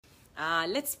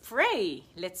Let's pray.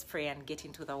 Let's pray and get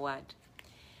into the word.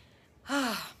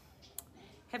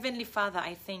 Heavenly Father,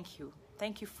 I thank you.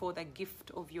 Thank you for the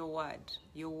gift of your word.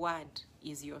 Your word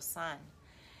is your Son,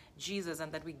 Jesus,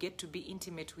 and that we get to be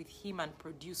intimate with him and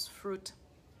produce fruit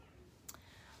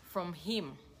from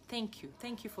him. Thank you.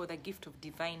 Thank you for the gift of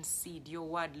divine seed, your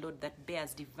word, Lord, that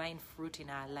bears divine fruit in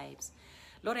our lives.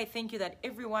 Lord, I thank you that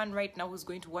everyone right now who's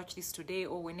going to watch this today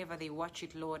or whenever they watch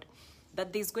it, Lord,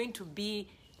 that there's going to be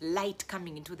light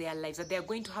coming into their lives, that they are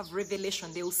going to have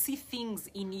revelation. They will see things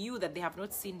in you that they have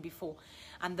not seen before,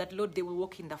 and that, Lord, they will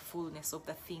walk in the fullness of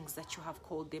the things that you have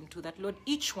called them to. That, Lord,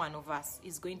 each one of us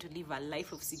is going to live a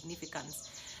life of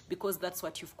significance because that's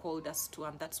what you've called us to,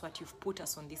 and that's what you've put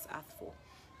us on this earth for.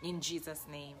 In Jesus'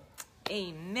 name,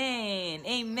 amen.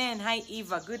 Amen. Hi,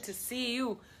 Eva. Good to see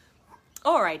you.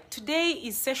 All right. Today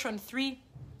is session 3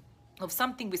 of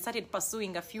something we started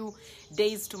pursuing a few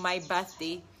days to my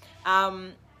birthday.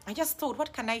 I just thought,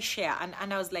 what can I share?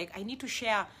 And I was like, I need to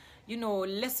share,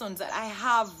 lessons that I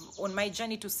have on my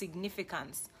journey to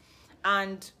significance.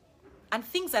 And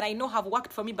things that I know have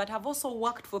worked for me, but have also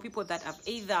worked for people that I've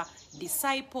either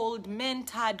discipled,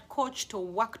 mentored, coached, or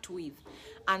worked with.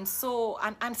 And so,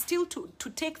 and still to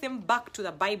take them back to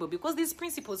the Bible, because these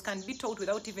principles can be taught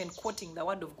without even quoting the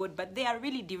word of God, but they are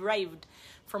really derived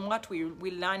from what we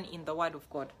learn in the word of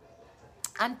God.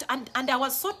 And I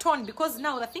was so torn, because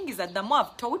now the thing is that the more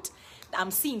I've taught,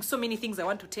 I'm seeing so many things I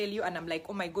want to tell you, and I'm like,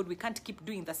 oh my God, we can't keep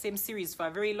doing the same series for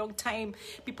a very long time.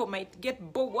 People might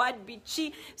get bored,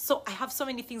 bitchy. So I have so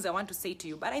many things I want to say to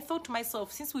you. But I thought to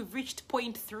myself, since we've reached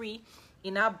point 3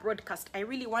 in our broadcast, I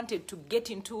really wanted to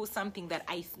get into something that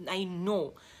I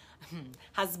know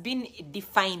has been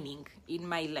defining in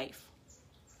my life.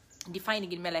 And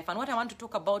what I want to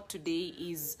talk about today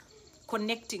is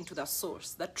connecting to the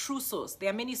source, the true source. There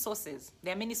are many sources.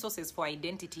 There are many sources for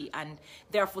identity and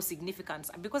therefore significance.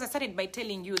 Because I started by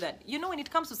telling you that, when it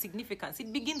comes to significance,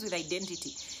 it begins with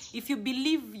identity. If you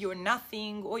believe you're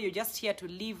nothing, or you're just here to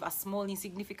live a small,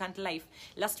 insignificant life,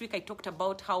 last week I talked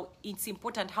about how it's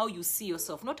important how you see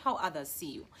yourself, not how others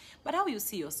see you, but how you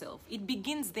see yourself. It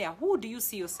begins there. Who do you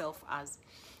see yourself as?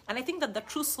 And I think that the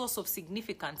true source of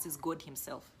significance is God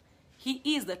himself. He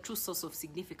is the true source of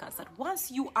significance. That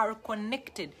once you are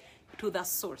connected to the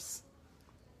source,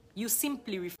 you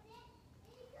simply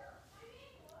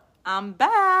I'm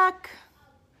back.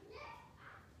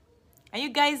 Are you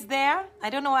guys there? I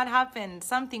don't know what happened.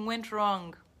 Something went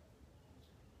wrong.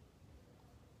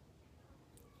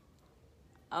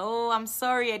 Oh, I'm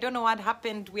sorry. I don't know what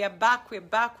happened. We are back. We're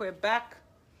back.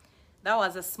 That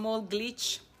was a small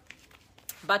glitch.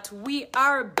 But we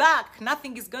are back.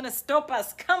 Nothing is going to stop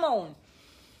us. Come on.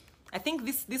 I think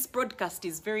this broadcast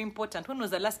is very important. When was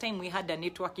the last time we had a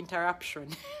network interruption?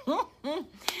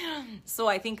 So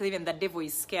I think even the devil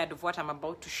is scared of what I'm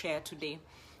about to share today.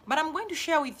 But I'm going to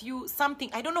share with you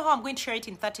something. I don't know how I'm going to share it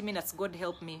in 30 minutes. God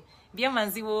help me.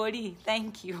 Byemanzi,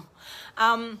 thank you.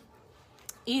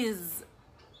 Is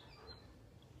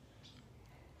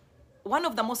one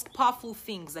of the most powerful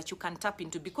things that you can tap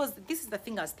into, because this is the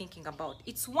thing I was thinking about.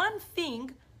 It's one thing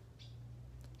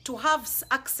to have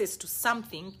access to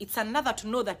something. It's another to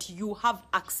know that you have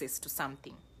access to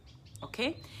something.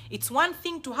 Okay? It's one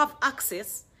thing to have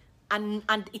access, and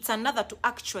it's another to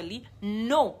actually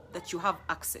know that you have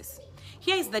access.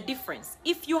 Here is the difference.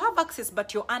 If you have access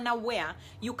but you're unaware,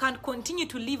 you can continue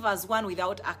to live as one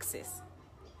without access.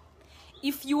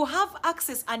 If you have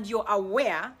access and you're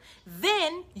aware,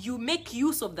 then you make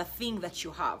use of the thing that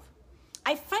you have.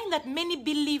 I find that many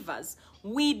believers,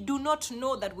 we do not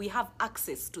know that we have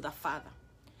access to the Father.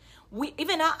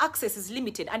 Even our access is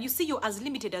limited, and you see you as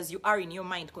limited as you are in your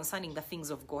mind concerning the things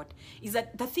of God.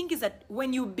 The thing is that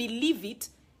when you believe it,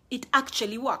 it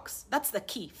actually works. That's the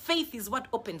key. Faith is what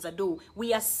opens the door.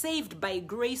 We are saved by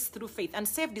grace through faith. And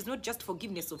saved is not just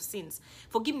forgiveness of sins.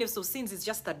 Forgiveness of sins is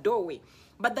just a doorway.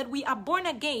 But that we are born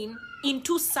again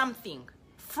into something.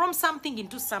 From something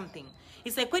into something.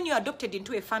 It's like when you're adopted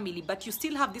into a family, but you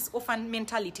still have this orphan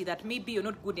mentality that maybe you're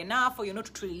not good enough, or you're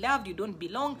not truly loved, you don't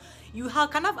belong. You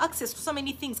can have access to so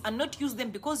many things and not use them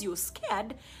because you're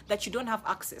scared that you don't have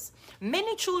access.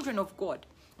 Many children of God,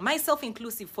 myself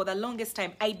inclusive, for the longest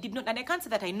time, I did not, and I can't say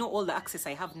that I know all the access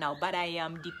I have now, but I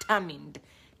am determined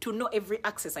to know every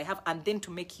access I have and then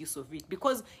to make use of it.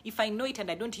 Because if I know it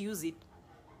and I don't use it,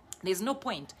 there's no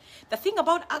point. The thing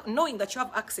about knowing that you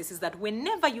have access is that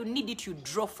whenever you need it, you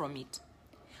draw from it.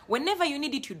 Whenever you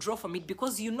need it, you draw from it,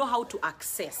 because you know how to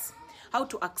access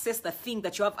the thing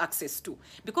that you have access to.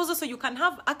 Because also you can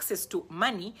have access to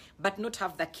money, but not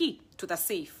have the key to the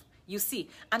safe, you see.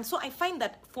 And so I find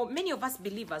that for many of us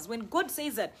believers, when God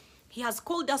says that He has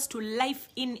called us to life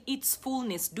in its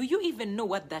fullness. Do you even know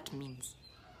what that means?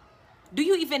 Do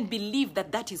you even believe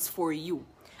that that is for you?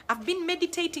 I've been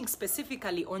meditating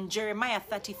specifically on Jeremiah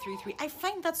 33:3. I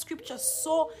find that scripture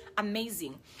so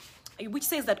amazing, which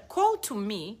says that call to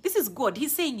me. This is God.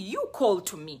 He's saying, you call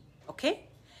to me, okay?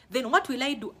 Then what will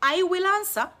I do? I will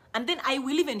answer, and then I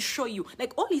will even show you.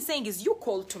 Like, all he's saying is, you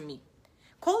call to me.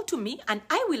 Call to me, and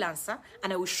I will answer,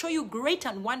 and I will show you great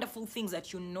and wonderful things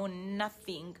that you know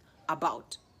nothing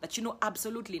about, that you know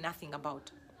absolutely nothing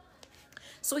about.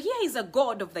 So here is a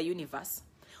God of the universe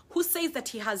who says that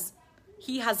he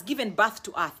has given birth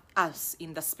to us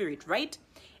in the spirit, right?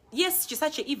 Yes,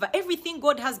 Chisache Eva, everything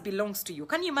God has belongs to you.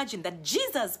 Can you imagine that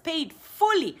Jesus paid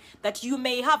fully that you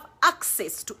may have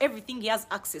access to everything he has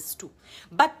access to?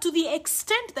 But to the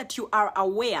extent that you are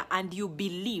aware and you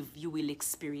believe, you will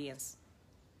experience.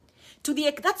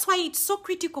 That's why it's so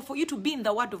critical for you to be in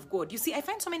the word of God. You see, I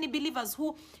find so many believers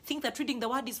who think that reading the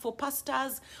word is for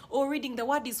pastors, or reading the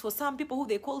word is for some people who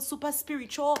they call super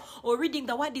spiritual, or reading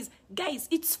the word is, guys,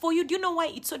 it's for you. Do you know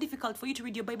why it's so difficult for you to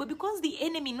read your Bible? Because the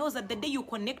enemy knows that the day you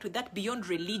connect with that beyond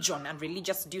religion and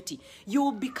religious duty, you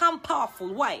will become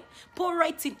powerful. Why? Paul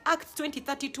writes in Acts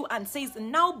 20:32 and says,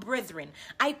 now, brethren,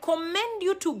 I commend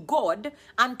you to God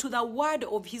and to the word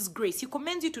of his grace. He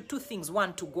commends you to two things.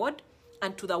 One, to God,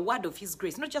 and to the word of his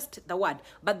grace. Not just the word,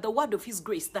 but the word of his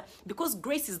grace. Because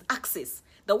grace is access.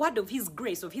 The word of his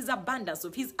grace, of his abundance,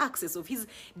 of his access, of his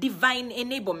divine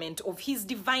enablement, of his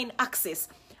divine access.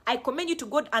 I commend you to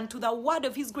God and to the word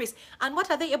of his grace. And what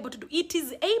are they able to do?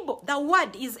 The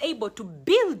word is able to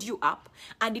build you up,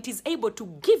 and it is able to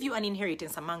give you an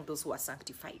inheritance among those who are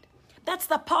sanctified. That's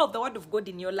the power of the word of God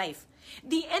in your life.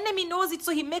 The enemy knows it,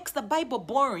 so he makes the Bible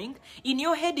boring. In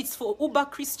your head, it's for uber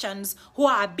Christians who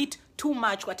are a bit too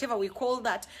much, whatever we call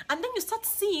that. And then you start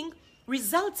seeing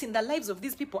results in the lives of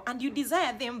these people, and you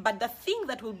desire them, but the thing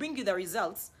that will bring you the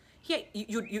results, here,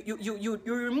 you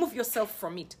remove yourself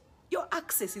from it. Your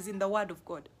access is in the word of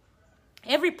God.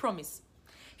 Every promise.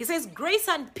 He says, grace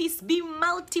and peace be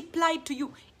multiplied to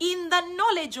you in the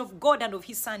knowledge of God and of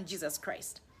his son, Jesus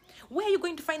Christ. Where are you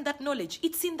going to find that knowledge?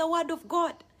 It's in the word of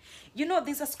God. You know,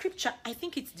 there's a scripture, I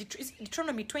think it's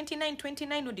Deuteronomy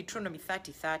 29:29 or Deuteronomy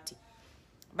 30:30.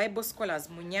 Bible scholars,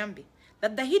 Munyambi,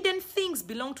 that the hidden things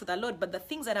belong to the Lord, but the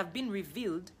things that have been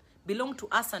revealed belong to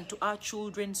us and to our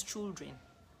children's children.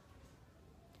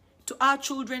 To our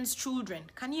children's children.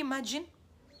 Can you imagine?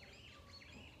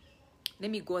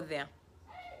 Let me go there.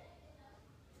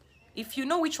 If you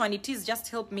know which one it is, just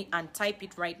help me and type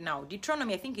it right now.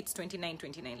 Deuteronomy, I think it's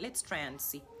 29:29. Let's try and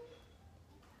see.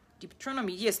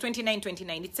 Deuteronomy, yes,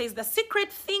 29:29. It says, the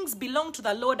secret things belong to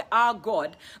the Lord our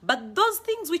God, but those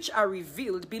things which are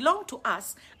revealed belong to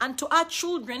us and to our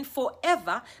children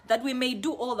forever, that we may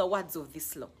do all the words of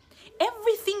this law.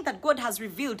 Everything that God has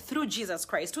revealed through Jesus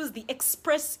Christ, who is the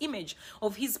express image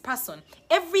of his person,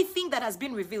 everything that has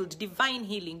been revealed, divine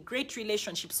healing, great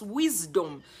relationships,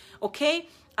 wisdom, okay?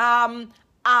 I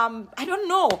don't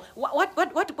know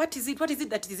what is it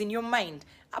that is in your mind?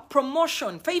 A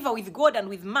promotion, favor with God and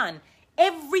with man.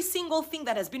 Every single thing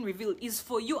that has been revealed is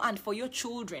for you and for your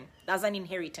children as an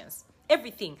inheritance.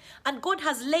 Everything. And God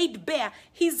has laid bare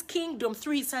his kingdom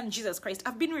through his son Jesus Christ.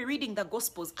 I've been rereading the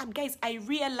Gospels, and guys, I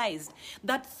realized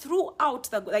that throughout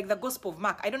the Gospel of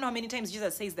Mark, I don't know how many times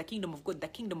Jesus says the kingdom of God, the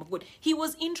kingdom of God. He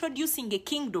was introducing a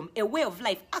kingdom, a way of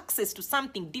life, access to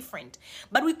something different.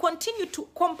 But we continue to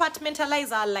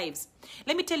compartmentalize our lives.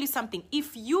 Let me tell you something.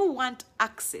 If you want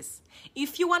access,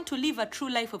 if you want to live a true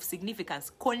life of significance,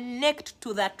 connect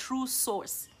to the true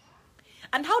source.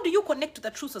 And how do you connect to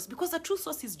the true source? Because the true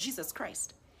source is Jesus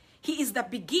Christ. He is the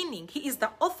beginning. He is the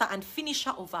author and finisher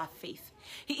of our faith.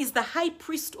 He is the high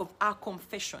priest of our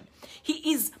confession.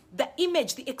 He is the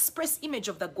image, the express image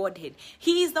of the Godhead.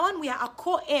 He is the one we are a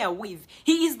co-heir with.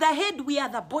 He is the head, we are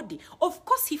the body. Of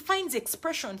course, he finds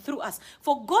expression through us.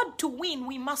 For God to win,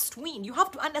 we must win. You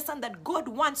have to understand that God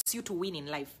wants you to win in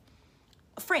life.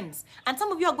 Friends, and some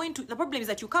of you are going to, the problem is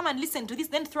that you come and listen to this,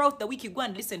 then throughout the week you go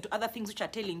and listen to other things which are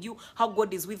telling you how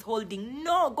God is withholding.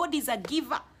 No, God is a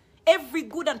giver. Every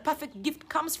good and perfect gift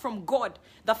comes from God,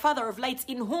 the Father of lights,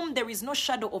 in whom there is no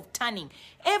shadow of turning.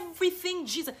 Everything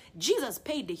Jesus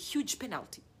paid a huge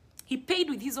penalty. He paid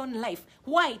with his own life.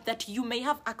 Why? That you may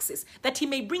have access. That he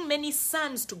may bring many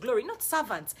sons to glory, not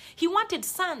servants. He wanted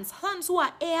sons who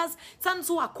are heirs, sons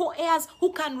who are co-heirs,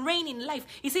 who can reign in life.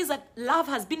 He says that love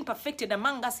has been perfected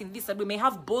among us in this, that we may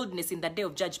have boldness in the day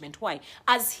of judgment. Why?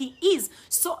 As he is,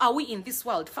 so are we in this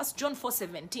world. 1 John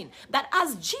 4:17. That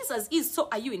as Jesus is, so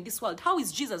are you in this world. How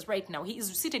is Jesus right now? He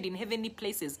is seated in heavenly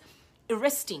places,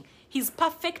 resting. He's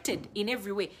perfected in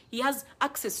every way. He has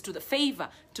access to the favor,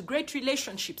 to great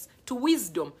relationships, to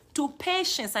wisdom, to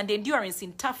patience and endurance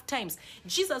in tough times.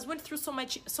 Jesus went through so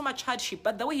much hardship,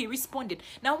 but the way he responded.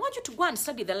 Now I want you to go and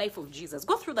study the life of Jesus.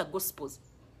 Go through the Gospels.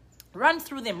 Run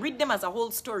through them. Read them as a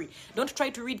whole story. Don't try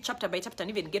to read chapter by chapter and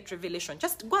even get revelation.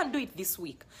 Just go and do it this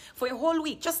week. For a whole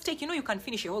week. Just take, you can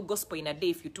finish a whole gospel in a day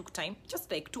if you took time. Just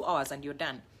like 2 hours and you're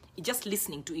done. Just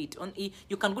listening to it.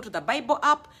 You can go to the Bible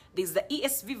app. There's the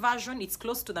ESV version. It's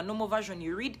close to the normal version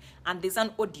you read. And there's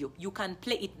an audio. You can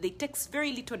play it. They take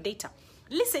very little data.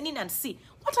 Listen in and see.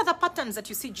 What are the patterns that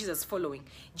you see Jesus following?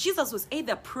 Jesus was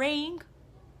either praying.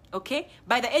 Okay,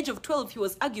 by the age of 12, he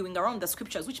was arguing around the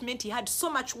scriptures, which meant he had so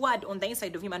much word on the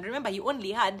inside of him. And remember, he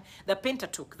only had the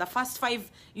Pentateuch, the first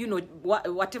 5,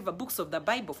 whatever books of the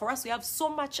Bible. For us, we have so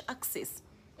much access.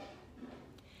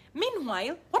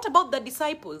 Meanwhile, what about the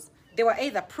disciples? They were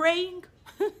either praying,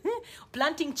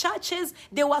 planting churches.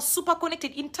 They were super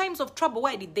connected. In times of trouble,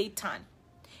 where did they turn?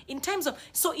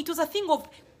 So it was a thing of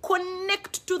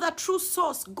connect to the true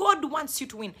source. God wants you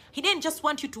to win. He didn't just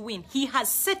want you to win. He has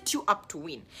set you up to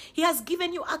win. He has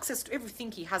given you access to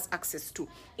everything he has access to.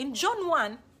 In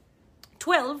John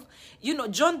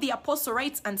 1:12, John the apostle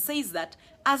writes and says that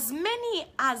as many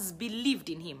as believed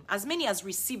in him, as many as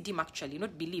received him actually,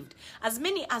 not believed, as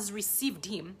many as received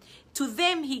him, to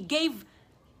them he gave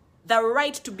the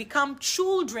right to become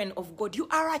children of God. You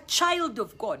are a child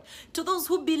of God. To those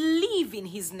who believe in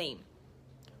his name.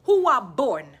 Who were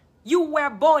born. You were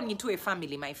born into a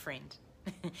family, my friend.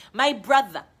 My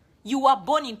brother, you were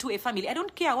born into a family. I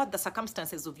don't care what the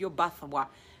circumstances of your birth were.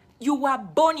 You were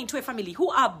born into a family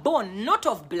who are born not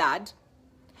of blood,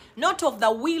 not of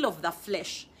the will of the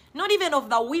flesh, not even of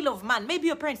the will of man. Maybe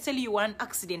your parents tell you were an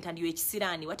accident and you're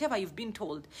Sirani, whatever you've been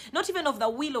told. Not even of the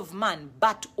will of man,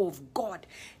 but of God.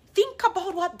 Think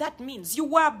about what that means. You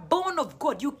were born of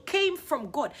God. You came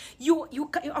from God. You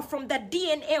are from the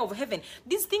DNA of heaven.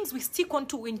 These things we stick on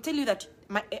to when tell you that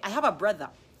I have a brother.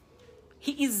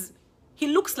 He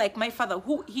looks like my father,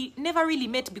 who he never really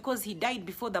met because he died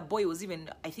before the boy was even,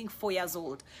 I think, 4 years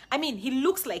old. I mean, he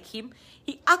looks like him.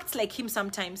 He acts like him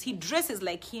sometimes. He dresses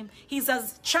like him. He's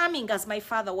as charming as my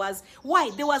father was. Why?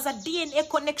 There was a DNA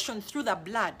connection through the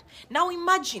blood. Now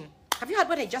imagine, have you heard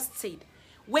what I just said?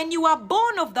 When you are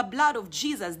born of the blood of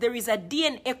Jesus, there is a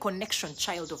DNA connection,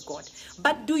 child of God.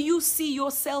 But do you see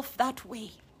yourself that way?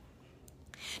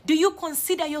 Do you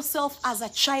consider yourself as a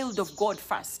child of God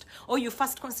first? Or you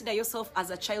first consider yourself as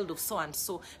a child of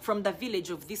so-and-so from the village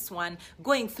of this one,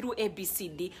 going through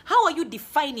ABCD? How are you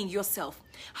defining yourself?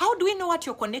 How do we know what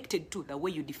you're connected to? The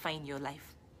way you define your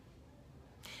life.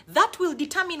 That will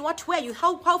determine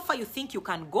how far you think you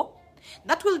can go.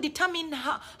 That will determine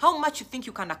how much you think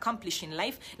you can accomplish in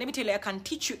life. Let me tell you, I can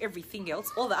teach you everything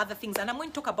else, all the other things. And I'm going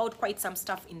to talk about quite some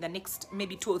stuff in the next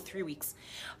maybe 2 or 3 weeks.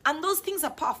 And those things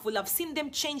are powerful. I've seen them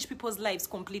change people's lives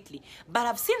completely. But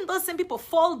I've seen those same people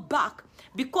fall back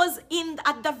because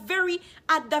at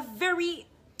the very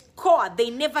core, they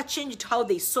never changed how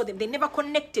they saw them. They never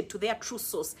connected to their true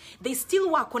source. They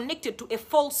still were connected to a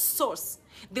false source.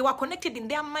 They were connected in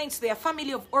their minds to their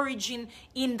family of origin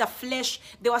in the flesh.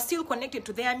 They were still connected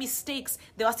to their mistakes.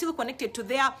 They were still connected to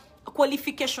their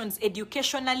qualifications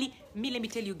educationally. Let me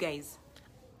tell you guys,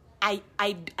 I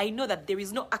know that there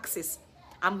is no access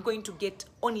I'm going to get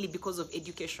only because of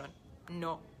education.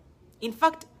 No. In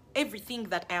fact, everything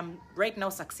that I am right now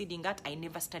succeeding at, I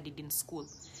never studied in school.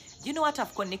 Do you know what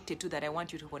I've connected to that I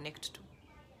want you to connect to?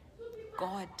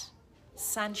 God,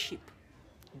 sonship,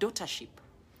 daughtership.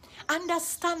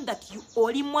 Understand that you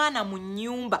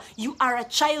are a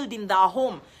child in the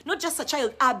home. Not just a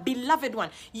child, a beloved one.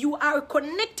 You are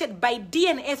connected by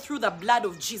DNA through the blood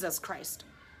of Jesus Christ.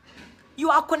 You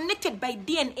are connected by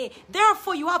DNA.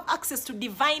 Therefore, you have access to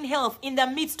divine health in the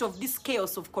midst of this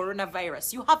chaos of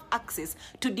coronavirus. You have access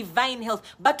to divine health.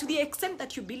 But to the extent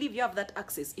that you believe you have that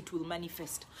access, it will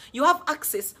manifest. You have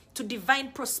access to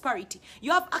divine prosperity.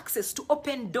 You have access to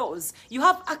open doors. You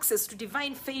have access to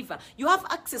divine favor. You have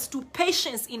access to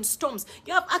patience in storms.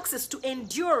 You have access to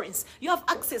endurance. You have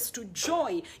access to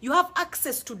joy. You have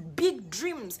access to big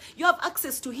dreams. You have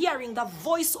access to hearing the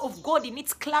voice of God in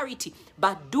its clarity.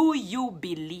 But do you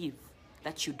believe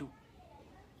that you do?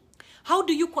 How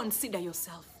do you consider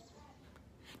yourself?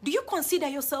 Do you consider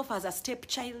yourself as a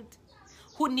stepchild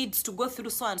who needs to go through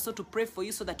so and so to pray for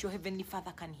you so that your Heavenly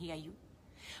Father can hear you?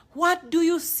 What do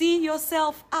you see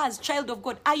yourself as, child of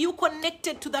God? Are you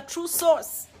connected to the true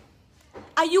source?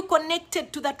 Are you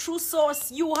connected to the true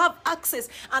source? You have access,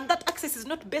 and that access is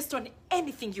not based on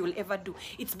anything you will ever do.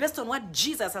 It's based on what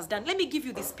Jesus has done. Let me give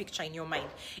you this picture in your mind.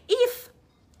 If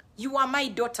you are my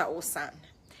daughter or son,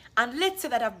 and let's say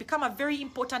that I've become a very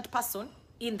important person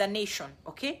in the nation,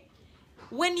 okay?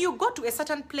 When you go to a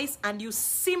certain place and you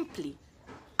simply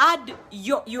add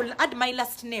you'll add my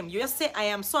last name. You just say, I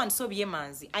am so-and-so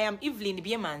Byemanzi. I am Evelyn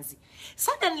Byemanzi.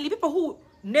 Suddenly, people who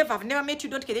have never met you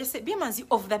don't care. They say, Byemanzi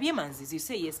of the Byemanzis. You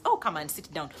say, yes. Oh, come and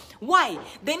sit down. Why?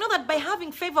 They know that by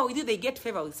having favor with you, they get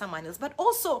favor with someone else. But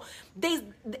also,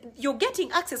 you're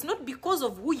getting access not because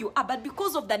of who you are, but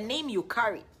because of the name you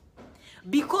carry.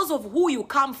 Because of who you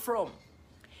come from.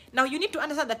 Now, you need to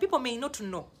understand that people may not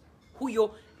know who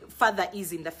your father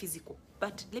is in the physical.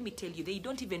 But let me tell you, they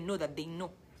don't even know that they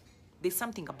know. There's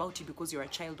something about you because you're a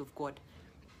child of God.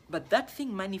 But that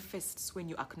thing manifests when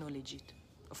you acknowledge it.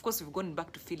 Of course, we've gone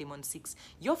back to Philemon 6.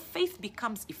 Your faith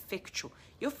becomes effectual.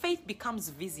 Your faith becomes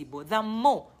visible the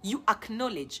more you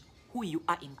acknowledge who you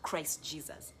are in Christ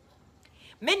Jesus.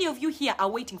 Many of you here are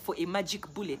waiting for a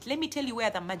magic bullet. Let me tell you where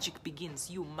the magic begins.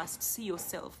 You must see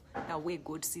yourself the way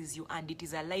God sees you, and it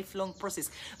is a lifelong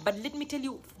process. But let me tell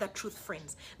you the truth,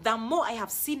 friends. The more I have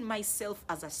seen myself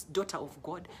as a daughter of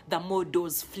God, the more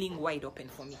doors fling wide open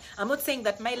for me. I'm not saying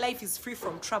that my life is free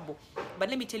from trouble, but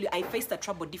let me tell you, I face the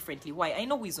trouble differently. Why? I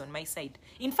know who is on my side.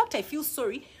 In fact, I feel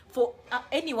sorry for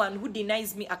anyone who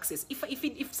denies me access.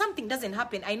 If something doesn't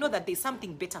happen, I know that there's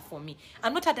something better for me.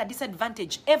 I'm not at a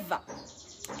disadvantage ever.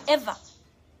 Ever.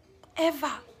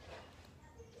 Ever.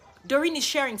 Doreen is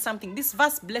sharing something. This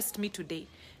verse blessed me today.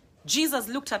 Jesus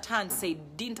looked at her and said,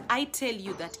 didn't I tell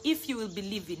you that if you will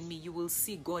believe in me, you will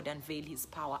see God unveil his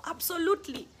power?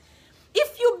 Absolutely.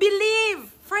 If you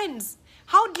believe, friends,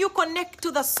 how do you connect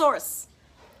to the source?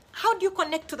 How do you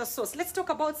connect to the source? Let's talk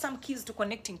about some keys to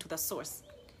connecting to the source.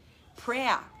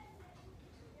 Prayer.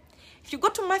 If you go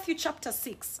to Matthew chapter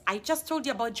 6, I just told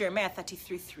you about Jeremiah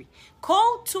 33:3.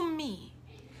 Call to me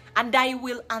and I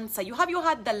will answer you. Have you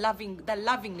heard the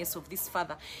lovingness of this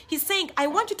father? He's saying, I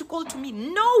want you to call to me,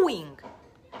 knowing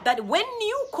that when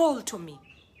you call to me,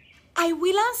 I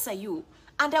will answer you.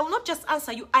 And I will not just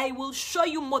answer you, I will show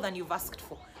you more than you've asked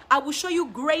for. I will show you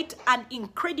great and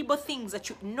incredible things that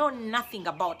you know nothing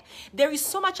about. There is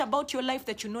so much about your life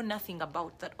that you know nothing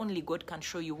about that only God can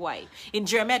show you. Why? In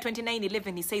Jeremiah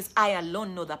 29:11, he says, I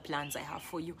alone know the plans I have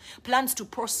for you. Plans to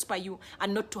prosper you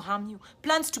and not to harm you.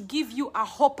 Plans to give you a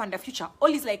hope and a future.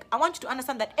 All is like, I want you to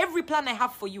understand that every plan I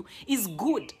have for you is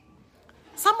good.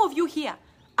 Some of you here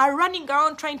are running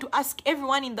around trying to ask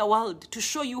everyone in the world to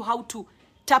show you how to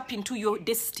tap into your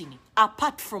destiny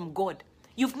apart from God.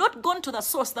 You've not gone to the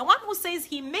source, the one who says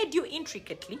he made you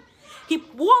intricately. He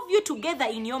wove you together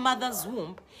in your mother's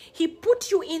womb. He put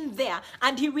you in there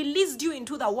and he released you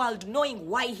into the world knowing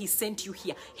why he sent you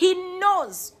here. He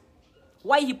knows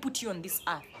why he put you on this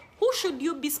earth. Who should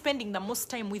you be spending the most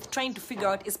time with trying to figure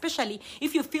out, especially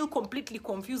if you feel completely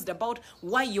confused about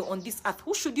why you're on this earth?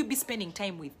 Who should you be spending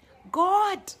time with?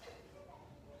 God.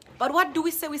 But what do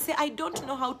we say? We say, I don't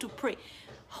know how to pray.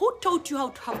 Who taught you how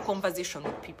to have conversation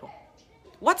with people?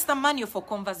 What's the manual for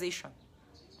conversation?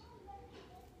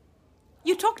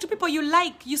 You talk to people you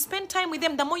like. You spend time with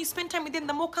them. The more you spend time with them,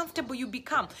 the more comfortable you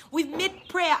become. We've made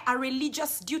prayer a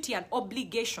religious duty and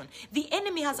obligation. The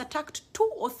enemy has attacked 2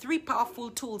 or 3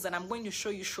 powerful tools, and I'm going to show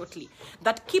you shortly,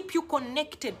 that keep you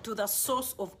connected to the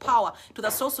source of power, to the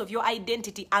source of your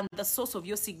identity, and the source of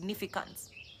your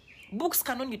significance. Books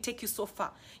can only take you so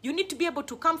far. You need to be able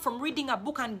to come from reading a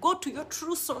book and go to your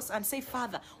true source and say,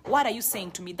 Father, what are you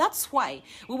saying to me? That's why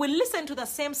we will listen to the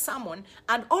same sermon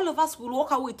and all of us will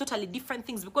walk away with totally different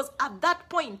things, because at that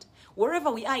point, wherever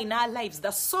we are in our lives,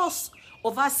 the source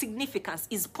of our significance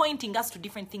is pointing us to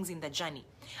different things in the journey.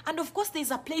 And of course,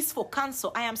 there's a place for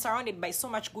counsel. I am surrounded by so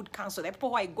much good counsel. There are people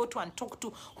who I go to and talk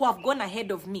to who have gone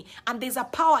ahead of me. And there's a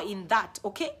power in that,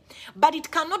 okay? But it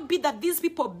cannot be that these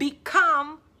people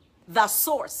become the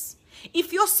source.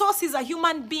 If your source is a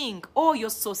human being, oh,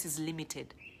 your source is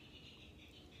limited.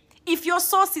 If your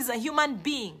source is a human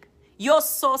being, your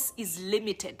source is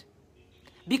limited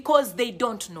because they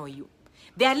don't know you.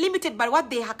 They are limited by what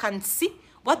they can see,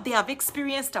 what they have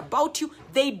experienced about you.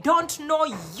 They don't know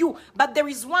you, but there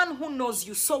is one who knows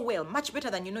you so well, much better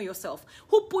than you know yourself,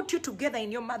 who put you together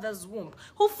in your mother's womb,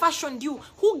 who fashioned you,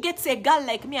 who gets a girl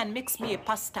like me and makes me a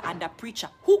pastor and a preacher.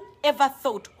 Who ever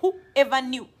thought? Who ever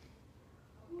knew?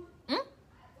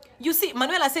 You see,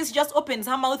 Manuela says she just opens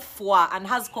her mouth and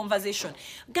has conversation.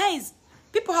 Guys,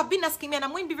 people have been asking me, and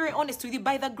I'm going to be very honest with you,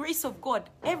 by the grace of God,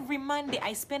 every Monday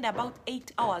I spend about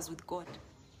 8 hours with God.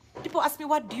 People ask me,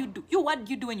 what do you do? What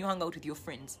do you do when you hang out with your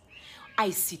friends? I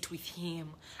sit with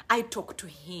him. I talk to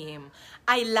him.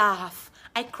 I laugh.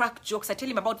 I crack jokes. I tell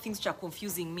him about things that are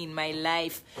confusing me in my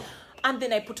life. And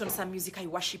then I put on some music, I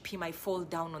worship him, I fall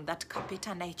down on that carpet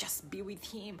and I just be with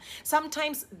him.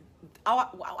 Sometimes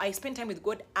I spent time with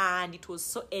God, and it was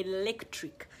so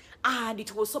electric. And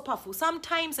it was so powerful.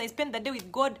 Sometimes I spent the day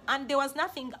with God and there was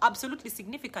nothing absolutely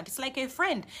significant. It's like a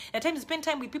friend. At times you spend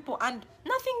time with people and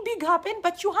nothing big happened,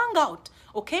 but you hang out,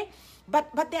 okay?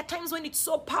 But there are times when it's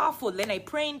so powerful. Then I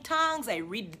pray in tongues, I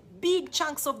read big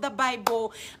chunks of the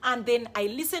Bible, and then I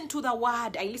listen to the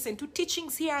word, I listen to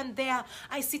teachings here and there.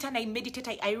 I sit and I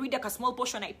meditate, I read like a small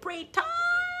portion, I pray in tongues.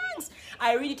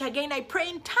 I read it again, I pray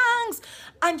in tongues.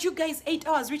 And you guys, 8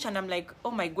 hours reach, and I'm like, oh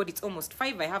my God, it's almost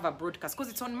 5. I have a broadcast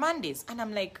because it's on Mondays. And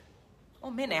I'm like, oh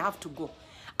man, I have to go.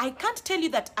 I can't tell you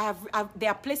that there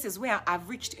are places where I've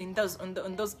reached in those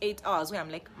 8 hours where I'm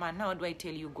like, man, how do I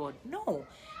tell you, God? No.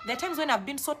 There are times when I've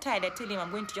been so tired, I tell him, I'm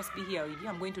going to just be here with you.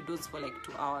 I'm going to doze for like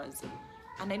 2 hours.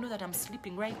 And I know that I'm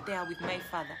sleeping right there with my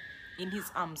Father in his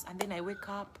arms. And then I wake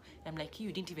up and I'm like,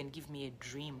 you didn't even give me a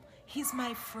dream. He's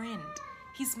my friend.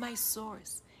 He's my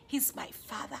source. He's my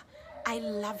Father. I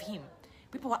love him.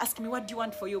 People were asking me, what do you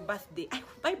want for your birthday?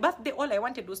 My birthday, all I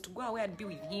wanted was to go away and be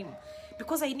with him.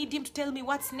 Because I need him to tell me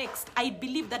what's next. I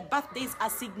believe that birthdays are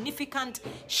significant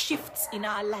shifts in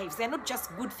our lives. They're not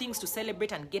just good things to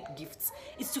celebrate and get gifts.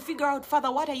 It's to figure out,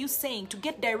 Father, what are you saying? To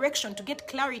get direction, to get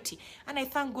clarity. And I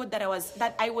thank God that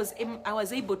I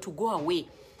was able to go away,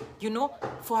 you know,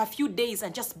 for a few days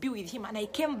and just be with him. And I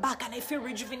came back and I feel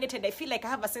rejuvenated. I feel like I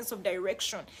have a sense of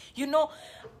direction. You know,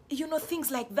 things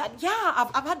like that. Yeah,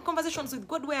 I've had conversations with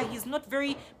God where he's not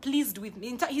very pleased with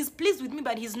me. He's pleased with me,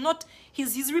 but he's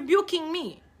rebuking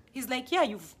me. He's like, yeah,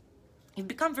 you've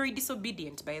become very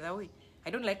disobedient, by the way.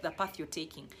 I don't like the path you're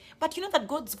taking. But you know that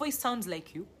God's voice sounds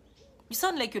like you. You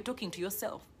sound like you're talking to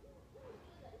yourself.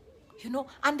 You know,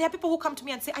 and there are people who come to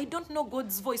me and say, I don't know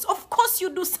God's voice. Of course you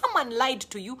do. Someone lied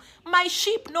to you. My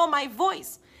sheep know my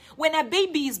voice. When a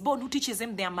baby is born, who teaches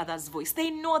them their mother's voice? They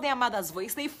know their mother's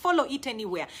voice. They follow it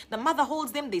anywhere. The mother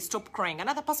holds them, they stop crying.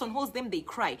 Another person holds them, they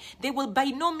cry. They will by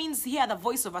no means hear the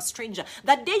voice of a stranger.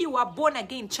 The day you were born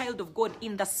again, child of God,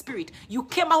 in the spirit, you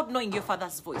came out knowing your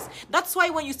Father's voice. That's why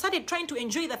when you started trying to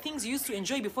enjoy the things you used to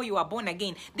enjoy before you were born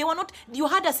again, you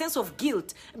had a sense of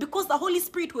guilt because the Holy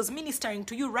Spirit was ministering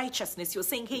to you righteousness. You're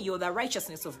saying, hey, you're the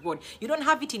righteousness of God. You don't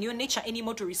have it in your nature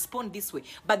anymore to respond this way.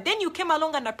 But then you came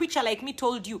along and a preacher like me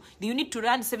told you, you need to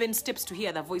run 7 steps to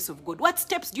hear the voice of God. What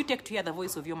steps do you take to hear the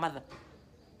voice of your mother?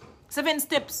 7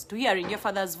 steps to hearing your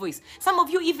father's voice. Some of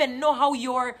you even know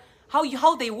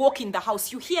how they walk in the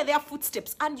house. You hear their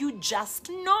footsteps and you just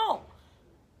know.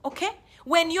 Okay?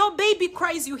 When your baby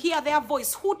cries, you hear their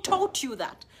voice. Who taught you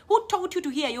that? Who taught you to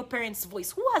hear your parents'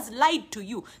 voice? Who has lied to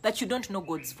you that you don't know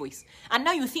God's voice? And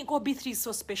now you think, oh, Bee3 is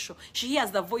so special. She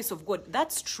hears the voice of God.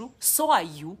 That's true. So are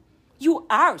you. You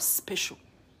are special.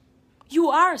 You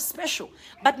are special.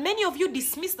 But many of you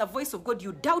dismiss the voice of God.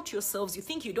 You doubt yourselves. You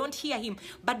think you don't hear him.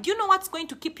 But do you know what's going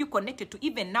to keep you connected to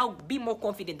even now be more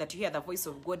confident that you hear the voice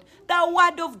of God? The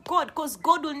word of God. Because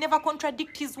God will never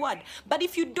contradict his word. But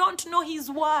if you don't know his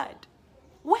word,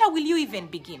 where will you even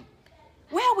begin?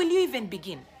 Where will you even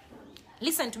begin?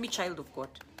 Listen to me, child of God.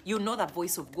 You know the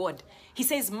voice of God. He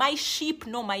says, my sheep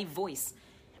know my voice.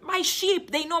 My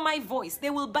sheep, they know my voice. They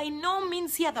will by no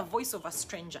means hear the voice of a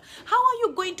stranger. How are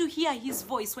you going to hear his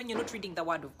voice when you're not reading the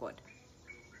word of God?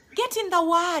 Get in the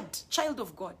word, child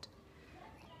of God.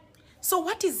 So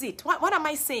what is it? What am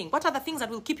I saying? What are the things that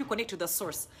will keep you connected to the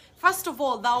source? First of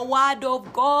all, the word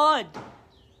of God.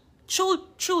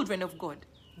 Children of God,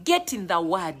 get in the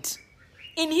word.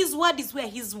 In his word is where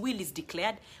his will is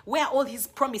declared, where all his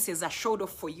promises are showed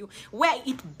off for you, where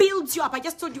it builds you up. I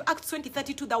just told you, Acts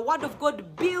 20:32, the word of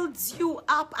God builds you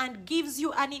up and gives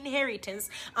you an inheritance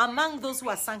among those who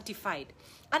are sanctified.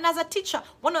 And as a teacher,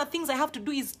 one of the things I have to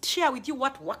do is share with you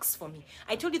what works for me.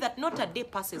 I told you that not a day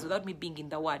passes without me being in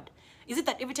the word. Is it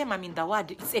that every time I'm in the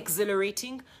word, it's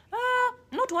exhilarating?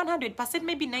 Not 100%,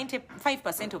 maybe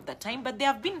 95% of the time. But there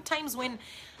have been times when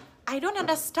I don't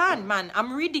understand, man.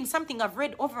 I'm reading something I've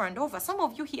read over and over. Some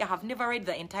of you here have never read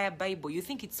the entire Bible. You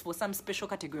think it's for some special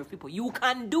category of people. You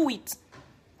can do it.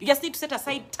 You just need to set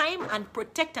aside time and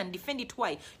protect and defend it.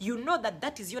 Why? You know that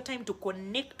that is your time to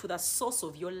connect to the source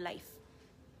of your life.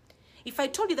 If I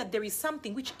told you that there is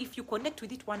something which if you connect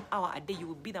with it 1 hour a day, you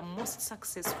will be the most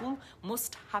successful,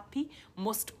 most happy,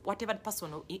 most whatever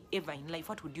person ever in life,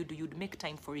 what would you do? You'd make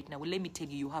time for it. Now, let me tell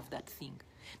you, you have that thing.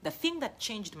 The thing that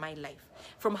changed my life,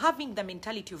 from having the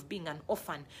mentality of being an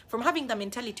orphan, from having the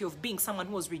mentality of being someone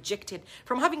who was rejected,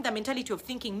 from having the mentality of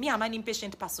thinking, me, I'm an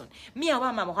impatient person, me,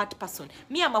 I'm a what person,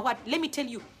 me, I'm a what, let me tell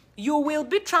you, you will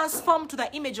be transformed to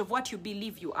the image of what you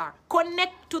believe you are.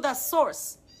 Connect to the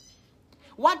source.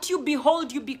 What you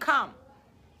behold, you become.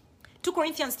 2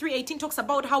 Corinthians 3:18 talks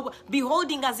about how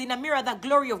beholding as in a mirror the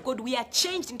glory of God, we are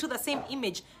changed into the same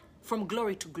image from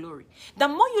glory to glory. The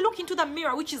more you look into the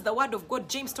mirror, which is the word of God,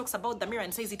 James talks about the mirror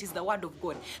and says it is the word of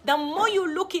God. The more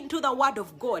you look into the word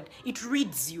of God, it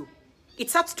reads you. It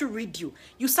starts to read you.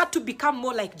 You start to become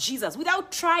more like Jesus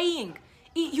without trying.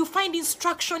 You find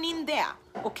instruction in there,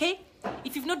 okay?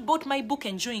 If you've not bought my book,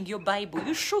 Enjoying Your Bible,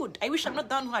 you should. I wish I'm not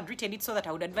the one who had written it so that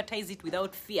I would advertise it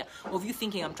without fear of you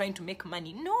thinking I'm trying to make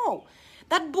money. No,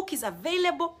 that book is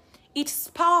available. It's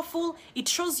powerful. It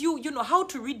shows you, how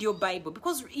to read your Bible,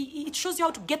 because it shows you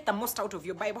how to get the most out of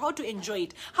your Bible, how to enjoy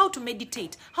it, how to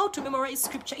meditate, how to memorize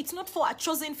scripture. It's not for a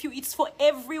chosen few. It's for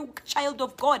every child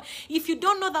of God. If you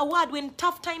don't know the word, when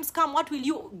tough times come, what will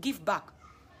you give back?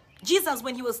 Jesus,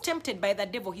 when he was tempted by the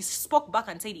devil, he spoke back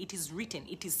and said, it is written,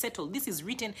 it is settled, this is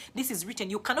written, this is written.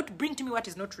 You cannot bring to me what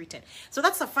is not written. So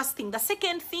that's the first thing. The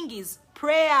second thing is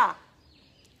prayer.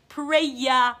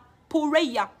 Prayer.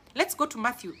 Let's go to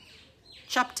Matthew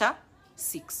chapter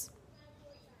 6.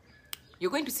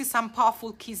 You're going to see some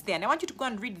powerful keys there. And I want you to go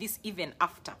and read this even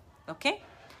after, okay?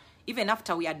 Even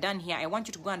after we are done here, I want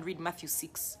you to go and read Matthew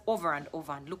 6 over and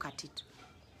over and look at it.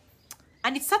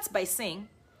 And it starts by saying,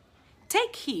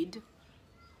 take heed.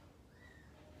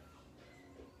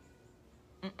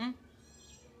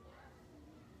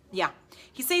 Yeah.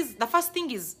 He says the first thing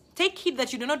is, take heed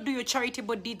that you do not do your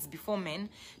charitable deeds before men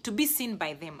to be seen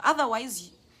by them.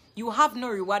 Otherwise, you have no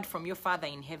reward from your Father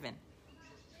in heaven.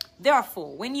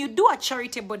 Therefore, when you do a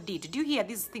charitable deed, do you hear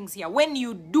these things here? When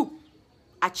you do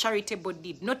a charitable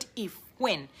deed, not if,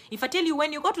 when. If I tell you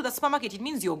when you go to the supermarket, it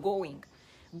means you're going.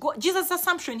 Jesus'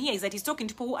 assumption here is that he's talking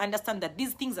to people who understand that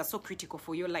these things are so critical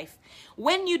for your life.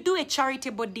 When you do a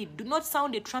charitable deed, do not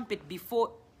sound a trumpet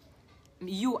before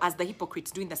you as the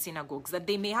hypocrites do in the synagogues, that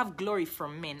they may have glory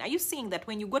from men. Are you seeing that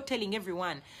when you go telling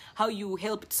everyone how you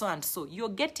helped so and so, you're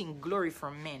getting glory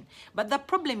from men? But the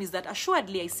problem is that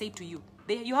assuredly I say to you,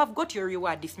 you have got your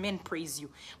reward if men praise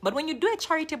you. But when you do a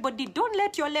charitable deed, don't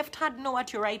let your left hand know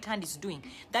what your right hand is doing.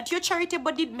 That your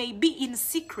charitable deed may be in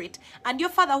secret, and your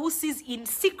Father who sees in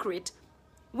secret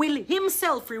will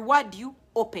himself reward you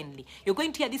openly. You're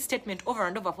going to hear this statement over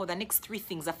and over for the next 3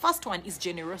 things. The first one is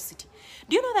generosity.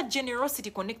 Do you know that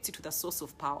generosity connects you to the source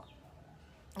of power,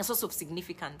 a source of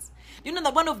significance? Do you know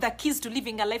that one of the keys to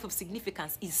living a life of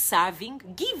significance is serving,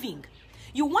 giving?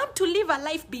 You want to live a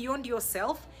life beyond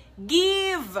yourself?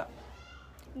 Give.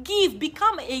 Give.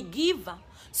 Become a giver.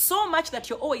 So much that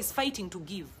you're always fighting to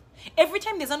give. Every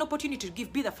time there's an opportunity to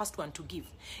give, be the first one to give.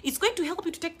 It's going to help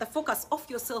you to take the focus off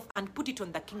yourself and put it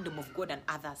on the kingdom of God and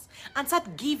others. And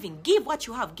start giving. Give what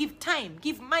you have. Give time.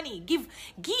 Give money. Give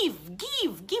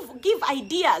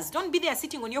ideas. Don't be there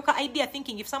sitting on your idea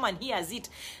thinking if someone hears it.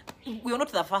 We're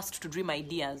not the first to dream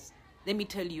ideas. Let me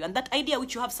tell you. And that idea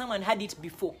which you have, someone had it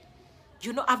before.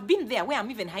 You know, I've been there where I'm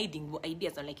even hiding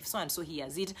ideas. I'm like, if so-and-so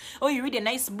hears it. Or you read a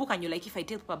nice book and you're like, if I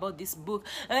tell people about this book.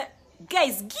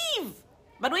 Guys, give.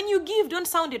 But when you give, don't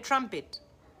sound a trumpet.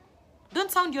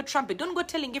 Don't sound your trumpet. Don't go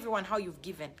telling everyone how you've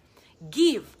given.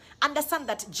 Give. Understand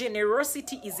that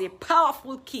generosity is a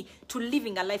powerful key to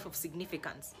living a life of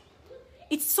significance.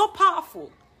 It's so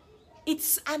powerful.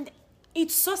 It's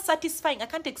so satisfying. I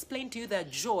can't explain to you the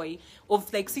joy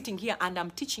of like sitting here and I'm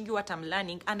teaching you what I'm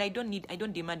learning, and I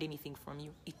don't demand anything from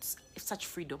you. It's such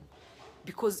freedom.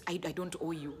 Because I don't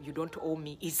owe you, you don't owe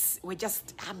me.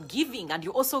 I'm giving, and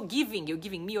you're also giving. You're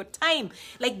giving me your time.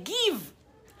 Like, give.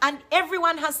 And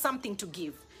everyone has something to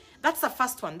give. That's the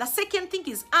first one. The second thing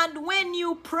is, and when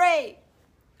you pray.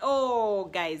 Oh,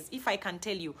 guys, if I can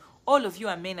tell you, all of you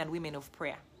are men and women of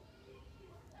prayer.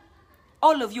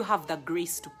 All of you have the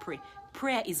grace to pray.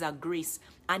 Prayer is a grace.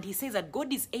 And he says that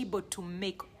God is able to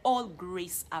make all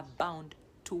grace abound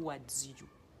towards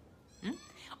you.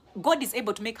 God is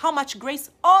able to make how much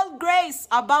grace? All grace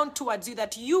abound towards you,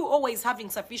 that you, always having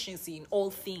sufficiency in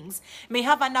all things, may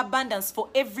have an abundance for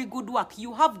every good work.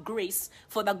 You have grace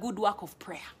for the good work of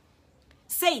prayer.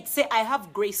 Say it. Say, I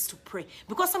have grace to pray.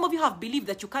 Because some of you have believed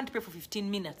that you can't pray for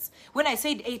 15 minutes. When I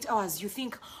said 8 hours, you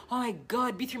think, oh my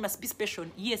God, Bee3 must be special.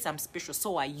 Yes, I'm special.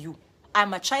 So are you.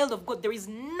 I'm a child of God. There is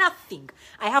nothing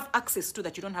I have access to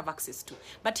that you don't have access to.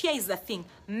 But here is the thing.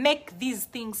 Make these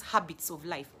things habits of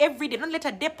life. Every day. Don't let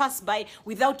a day pass by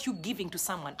without you giving to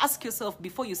someone. Ask yourself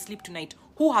before you sleep tonight,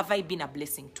 who have I been a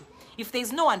blessing to? If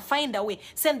there's no one, find a way.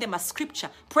 Send them a scripture.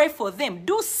 Pray for them.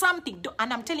 Do something.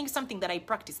 And I'm telling you something that I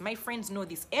practice. My friends know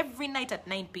this. Every night at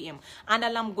 9 p.m., an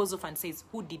alarm goes off and says,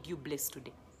 who did you bless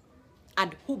today?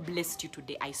 And who blessed you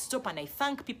today? I stop and I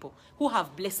thank people who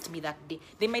have blessed me that day.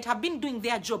 They might have been doing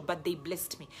their job, but they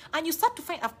blessed me. And you start to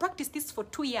find, I've practiced this for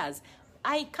 2 years.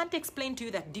 I can't explain to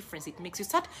you that difference it makes. You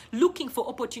start looking for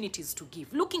opportunities to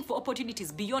give, looking for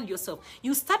opportunities beyond yourself.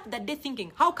 You start that day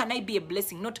thinking, how can I be a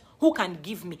blessing, not who can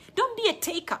give me. Don't be a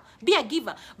taker, be a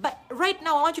giver. But right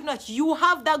now, I want you to know that you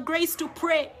have the grace to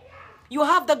pray. You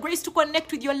have the grace to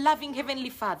connect with your loving Heavenly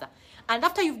Father. And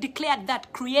after you've declared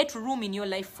that, create room in your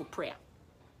life for prayer.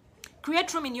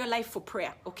 Create room in your life for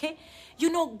prayer, okay?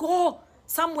 Go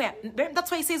somewhere.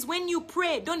 That's why he says, when you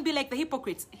pray, don't be like the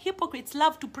hypocrites. Hypocrites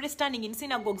love to pray standing in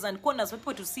synagogues and corners for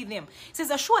people to see them. He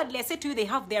says, assuredly, I say to you, they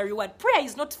have their reward. Prayer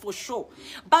is not for show.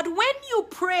 But when you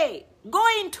pray, go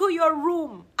into your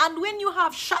room. And when you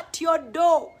have shut your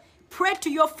door, pray to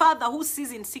your Father who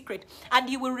sees in secret, and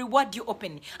he will reward you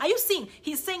openly. Are you seeing?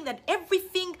 He's saying that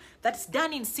everything that's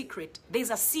done in secret, there's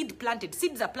a seed planted.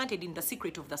 Seeds are planted in the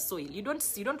secret of the soil. You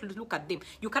don't look at them.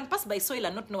 You can pass by soil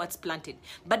and not know what's planted.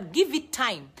 But give it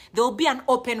time. There will be an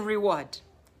open reward.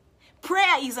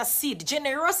 Prayer is a seed.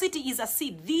 Generosity is a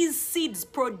seed. These seeds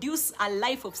produce a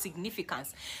life of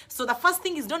significance. So the first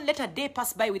thing is, don't let a day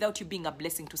pass by without you being a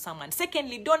blessing to someone.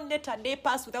 Secondly, don't let a day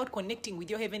pass without connecting with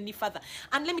your Heavenly Father.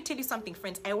 And let me tell you something,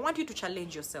 friends. I want you to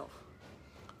challenge yourself.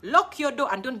 Lock your door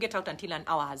and don't get out until an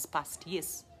hour has passed.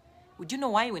 Yes. Would you know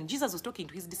why? When Jesus was talking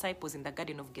to his disciples in the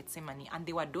Garden of Gethsemane and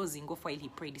they were dozing off while he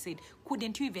prayed, he said,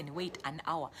 couldn't you even wait an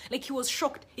hour? Like, he was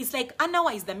shocked. It's like an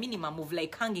hour is the minimum of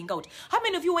like hanging out. How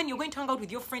many of you, when you're going to hang out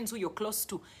with your friends who you're close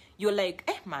to, you're like,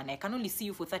 man, I can only see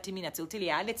you for 30 minutes. He'll tell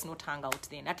you, let's not hang out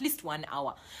then. At least 1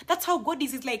 hour. That's how God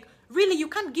is. It's like, really, you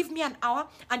can't give me an hour?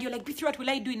 And you're like, Bee3, what will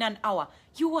I do in an hour?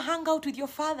 You will hang out with your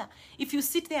Father. If you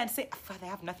sit there and say, Father, I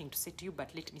have nothing to say to you,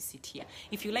 but let me sit here.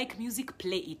 If you like music,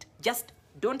 play it. Just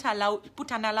don't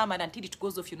put an alarm, and until it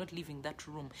goes off, you're not leaving that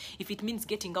room. If it means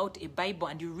getting out a Bible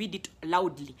and you read it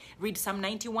loudly, read Psalm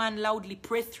 91 loudly,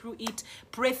 pray through it,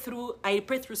 I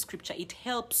pray through scripture. It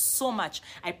helps so much.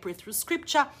 I pray through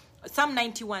scripture, Psalm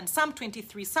 91, Psalm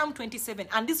 23, Psalm 27.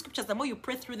 And these scriptures, the more you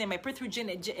pray through them, I pray through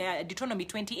Deuteronomy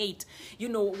 28,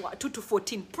 2 to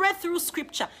 14. Pray through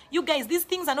scripture. You guys, these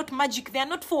things are not magic. They are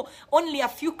not for only a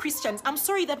few Christians. I'm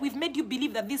sorry that we've made you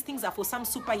believe that these things are for some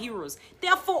superheroes. They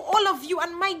are for all of you.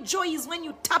 And my joy is when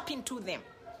you tap into them.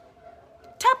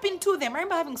 Tap into them. I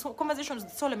remember having some conversations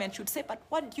with Solomon. She would say, but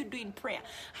what do you do in prayer?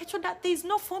 I told her, there is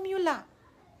no formula.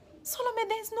 Solomon,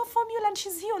 there is no formula, and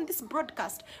she's here on this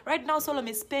broadcast. Right now,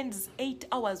 Solomon spends 8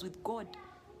 hours with God.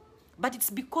 But it's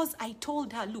because I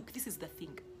told her, look, this is the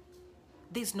thing.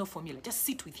 There's no formula. Just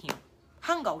sit with him.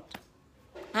 Hang out.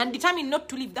 And determine not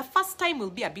to leave. The first time will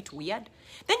be a bit weird.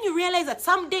 Then you realize that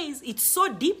some days it's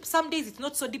so deep, some days it's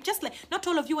not so deep. Just like, not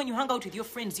all of you, when you hang out with your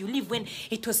friends, you leave when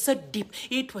it was so deep,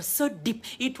 it was so deep,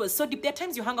 it was so deep. There are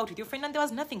times you hang out with your friend and there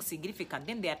was nothing significant.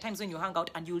 Then there are times when you hang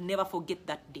out and you'll never forget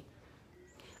that day.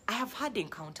 I have had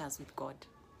encounters with God.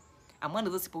 I'm one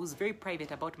of those people who's very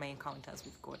private about my encounters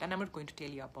with God. And I'm not going to tell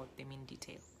you about them in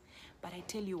detail. But I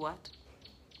tell you what,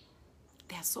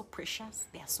 they are so precious,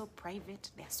 they are so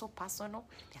private, they are so personal,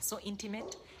 they are so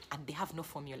intimate, and they have no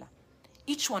formula.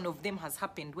 Each one of them has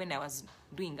happened when I was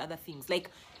doing other things. Like,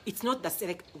 it's not that,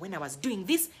 like, when I was doing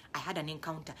this, I had an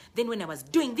encounter. Then when I was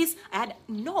doing this, I had,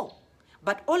 no.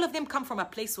 But all of them come from a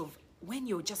place of when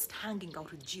you're just hanging out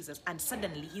with Jesus and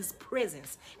suddenly his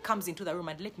presence comes into the room.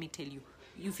 And let me tell you,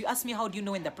 if you ask me how do you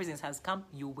know when the presence has come,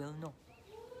 you will know.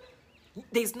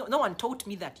 There's no one taught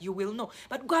me that. You will know.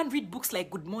 But go and read books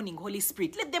like Good Morning, Holy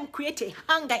Spirit. Let them create a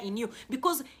hunger in you.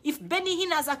 Because if Benny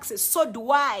Hinn has access, so do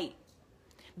I.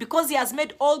 Because he has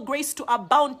made all grace to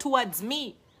abound towards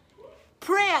me.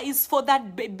 Prayer is for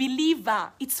that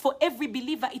believer. It's for every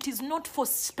believer. It is not for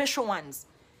special ones.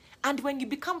 And when you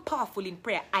become powerful in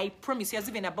prayer, I promise you, as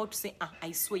even about to say,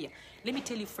 I swear. Let me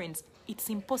tell you, friends, it's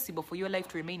impossible for your life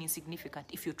to remain insignificant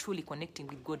if you're truly connecting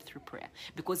with God through prayer.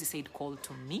 Because he said, call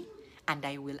to me, and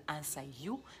I will answer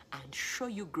you and show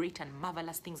you great and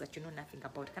marvelous things that you know nothing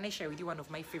about. Can I share with you one of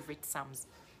my favorite Psalms?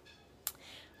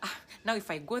 Now,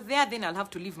 if I go there, then I'll have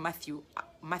to leave Matthew.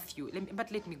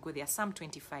 But let me go there. Psalm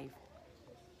 25.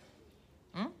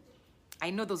 I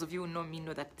know those of you who know me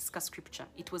know that discuss scripture.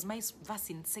 It was my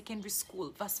verse in secondary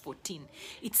school, verse 14.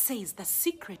 It says, the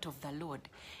secret of the Lord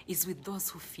is with those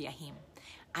who fear him,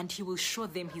 and he will show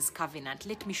them his covenant.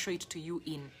 Let me show it to you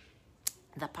in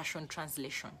the Passion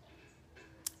Translation.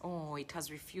 Oh, it has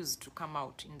refused to come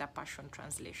out in the Passion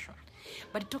Translation.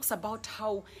 But it talks about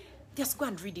how, just go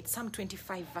and read it, Psalm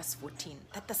 25, verse 14,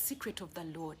 that the secret of the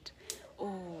Lord,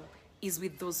 is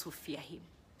with those who fear him,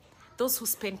 those who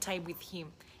spend time with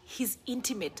him. He's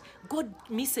intimate. God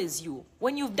misses you.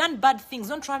 When you've done bad things,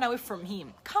 don't run away from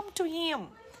him. Come to him.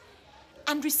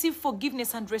 and receive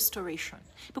forgiveness and restoration.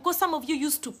 Because some of you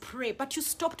used to pray, but you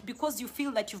stopped because you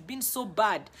feel that you've been so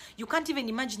bad. You can't even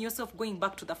imagine yourself going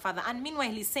back to the Father. And meanwhile,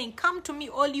 he's saying, come to me,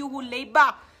 all you who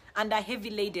labor and are heavy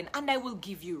laden, and I will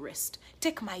give you rest.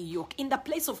 Take my yoke. In the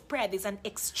place of prayer, there's an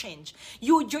exchange.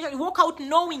 You walk out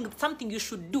knowing something you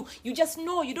should do. You just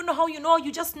know. You don't know how you know.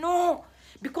 You just know.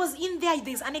 Because in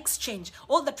there's an exchange.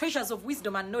 All the treasures of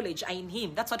wisdom and knowledge are in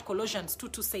him. That's what Colossians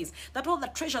 2:2 says. That all the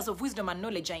treasures of wisdom and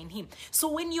knowledge are in him.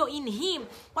 So when you're in him,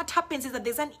 what happens is that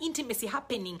there's an intimacy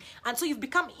happening. And so you've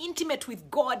become intimate with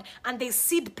God, and there's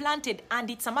seed planted, and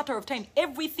it's a matter of time.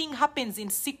 Everything happens in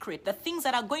secret. The things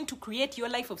that are going to create your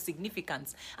life of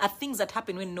significance are things that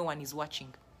happen when no one is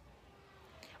watching.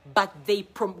 But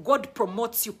God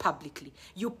promotes you publicly.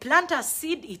 You plant a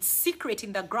seed, it's secret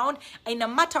in the ground. In a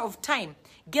matter of time,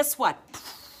 guess what?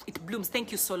 It blooms.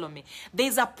 Thank you, Solomon.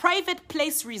 There's a private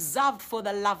place reserved for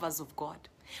the lovers of God,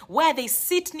 where they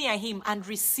sit near him and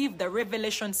receive the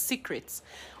revelation secrets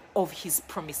of his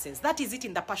promises. That is it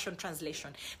in the Passion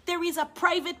Translation. There is a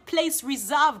private place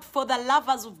reserved for the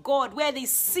lovers of God, where they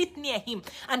sit near him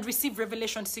and receive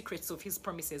revelation secrets of his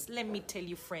promises. Let me tell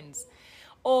you, friends,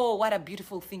 oh, what a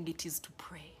beautiful thing it is to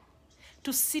pray.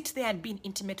 To sit there and be in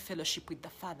intimate fellowship with the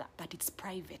Father, but it's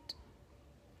private.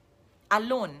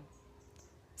 Alone.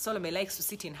 Solomon likes to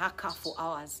sit in her car for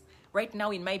hours. Right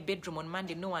now in my bedroom on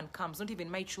Monday, no one comes. Not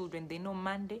even my children. They know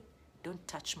Monday, don't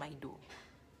touch my door.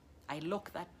 I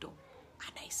lock that door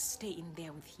and I stay in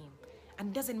there with him. And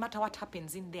it doesn't matter what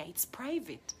happens in there. It's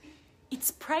private.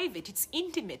 It's private. It's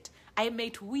intimate. I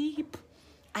might weep.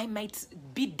 I might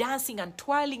be dancing and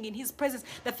twirling in his presence.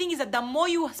 The thing is that the more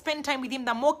you spend time with him,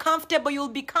 the more comfortable you'll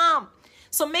become.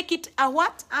 So make it a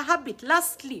what? A habit.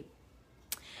 Lastly,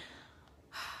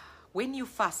 when you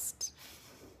fast,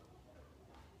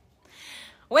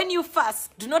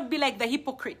 do not be like the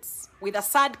hypocrites with a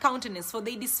sad countenance, for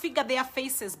they disfigure their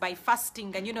faces by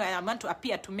fasting. And I want to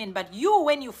appear to men. But you,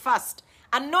 when you fast,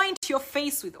 anoint your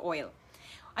face with oil.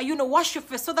 Wash your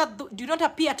face so that do not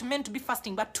appear to men to be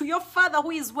fasting, but to your Father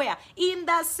who is where? In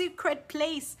the secret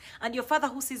place. And your Father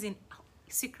who sees in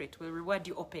secret will reward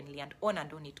you openly, and on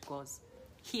it goes.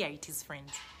 Here it is,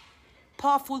 friends.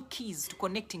 Powerful keys to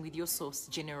connecting with your source,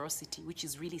 generosity, which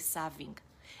is really serving.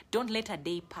 Don't let a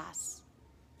day pass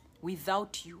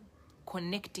without you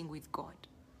connecting with God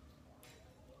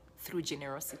through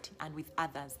generosity and with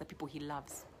others, the people he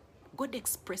loves. God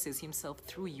expresses himself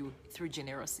through you, through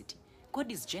generosity.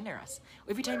 God is generous.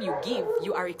 Every time you give,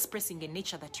 you are expressing a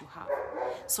nature that you have.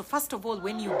 So first of all,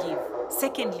 when you give.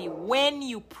 Secondly, when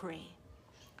you pray.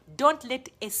 Don't let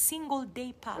a single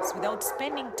day pass without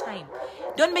spending time.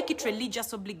 Don't make it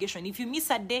religious obligation. If you miss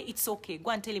a day, it's okay.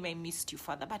 Go and tell him, I missed you,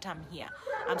 Father, but I'm here.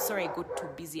 I'm sorry I got too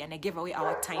busy and I gave away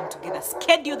our time together.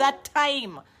 Schedule that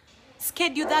time.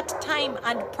 Schedule that time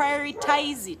and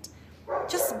prioritize it.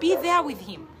 Just be there with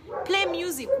him. Play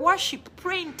music, worship,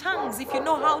 pray in tongues if you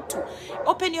know how to.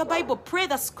 Open your Bible, pray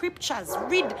the scriptures,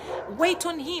 read, wait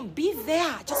on him. Be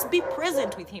there. Just be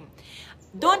present with him.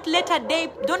 Don't let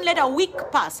a week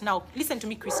pass. Now, listen to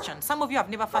me, Christian. Some of you have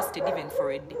never fasted even for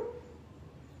a day.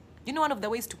 You know one of the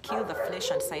ways to kill the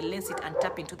flesh and silence it and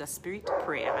tap into the spirit?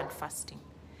 Prayer and fasting.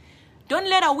 Don't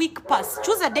let a week pass.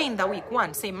 Choose a day in the week.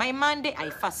 One, say, my Monday, I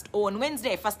fast. Or on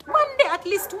Wednesday, I fast. One day, at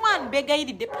least one.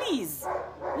 Please.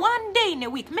 One day in a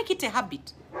week. Make it a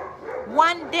habit.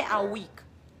 One day a week.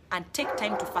 And take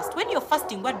time to fast. When you're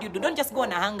fasting, what do? Don't just go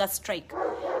on a hunger strike.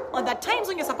 On the times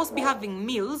when you're supposed to be having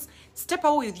meals, step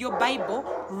away with your Bible,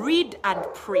 read and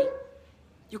pray.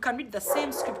 You can read the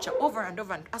same scripture over and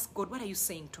over and ask God, what are you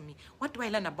saying to me? What do I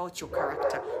learn about your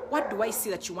character? What do I see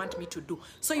that you want me to do?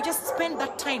 So you just spend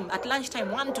that time at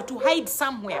lunchtime, 1 to 2, hide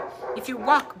somewhere. If you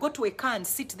work, go to a car and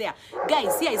sit there.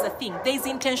 Guys, here is the thing. There is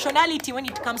intentionality when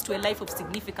it comes to a life of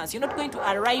significance. You're not going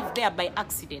to arrive there by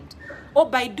accident or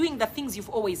by doing the things you've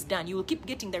always done. You will keep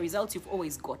getting the results you've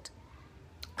always got.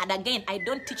 And again, I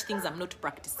don't teach things I'm not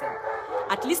practicing.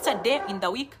 At least a day in the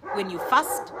week when you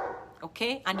fast,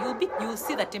 okay, and you'll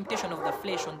see the temptation of the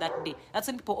flesh on that day. That's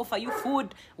when people offer you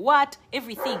food,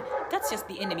 everything. That's just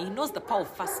the enemy. He knows the power of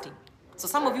fasting. So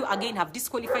some of you again have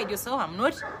disqualified yourself.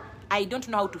 I don't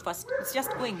know how to fast. It's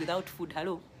just going without food.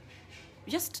 Hello.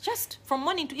 Just from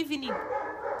morning to evening.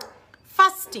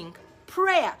 Fasting,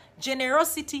 prayer,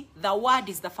 generosity, the word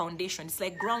is the foundation. It's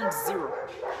like ground zero.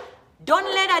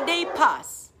 Don't let a day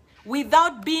pass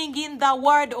without being in the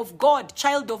word of God,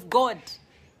 child of God.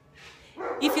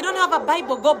 If you don't have a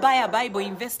Bible, go buy a Bible,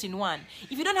 invest in one.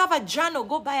 If you don't have a journal,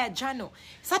 go buy a journal.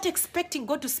 Start expecting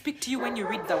God to speak to you when you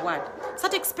read the word.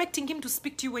 Start expecting him to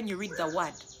speak to you when you read the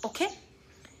word. Okay?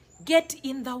 Get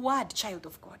in the word, child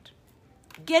of God.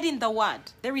 Get in the word.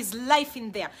 There is life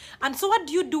in there. And so what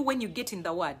do you do when you get in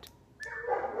the word?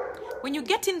 When you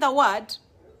get in the word,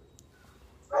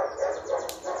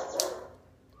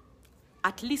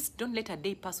 at least don't let a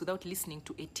day pass without listening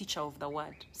to a teacher of the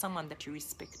word, someone that you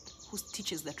respect, who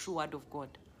teaches the true word of God.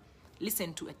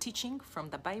 Listen to a teaching from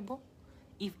the Bible,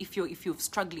 if you're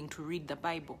struggling to read the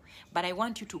Bible. But I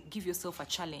want you to give yourself a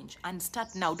challenge and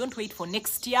start now. Don't wait for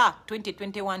next year,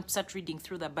 2021, to start reading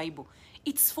through the Bible.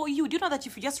 It's for you. Do you know that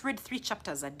if you just read 3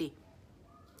 chapters a day,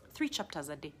 3 chapters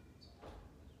a day,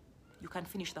 you can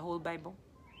finish the whole Bible?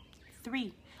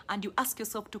 3. And you ask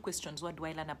yourself 2 questions. What do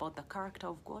I learn about the character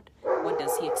of God? What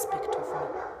does he expect of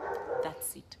me?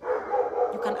 That's it.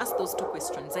 You can ask those 2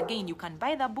 questions. Again, you can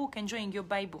buy the book, enjoying your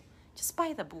Bible. Just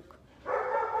buy the book.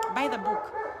 Buy the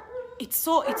book. It's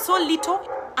so little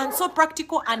and so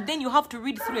practical, and then you have to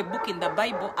read through a book in the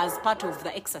Bible as part of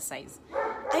the exercise.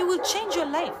 I will change your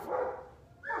life.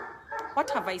 What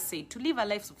have I said? To live a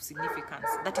life of significance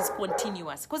that is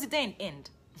continuous, because it doesn't end.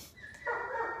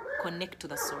 Connect to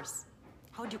the source.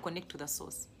 How do you connect to the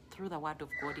source? Through the word of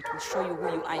God. It will show you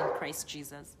who you are in Christ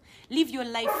Jesus. Live your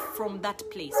life from that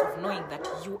place of knowing that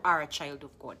you are a child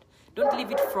of God. Don't live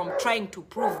it from trying to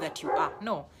prove that you are.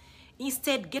 No.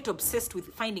 Instead, get obsessed with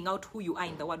finding out who you are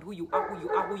in the word, who you are, who you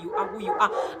are, who you are, who you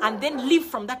are, and then live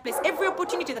from that place. Every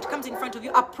opportunity that comes in front of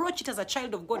you, approach it as a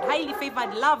child of God, highly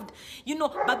favored, loved,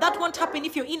 but that won't happen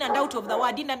if you're in and out of the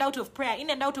word, in and out of prayer, in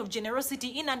and out of generosity,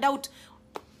 in and out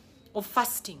of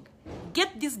fasting.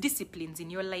 Get these disciplines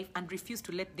in your life and refuse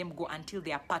to let them go until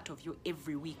they are part of you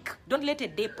every week. Don't let a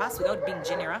day pass without being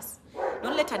generous.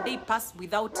 Don't let a day pass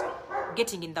without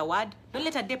getting in the word. Don't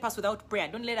let a day pass without prayer.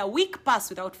 Don't let a week pass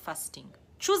without fasting.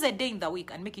 Choose a day in the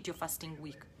week and make it your fasting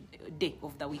day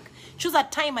of the week. Choose a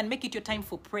time and make it your time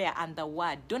for prayer and the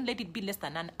word. Don't let it be less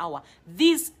than an hour.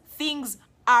 These things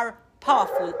are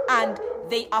powerful and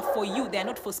they are for you. They are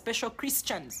not for special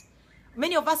Christians.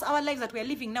 Many of us, our lives that we are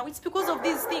living now, it's because of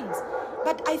these things.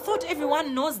 But I thought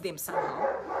everyone knows them somehow.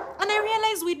 And I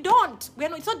realized we don't.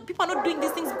 People are not doing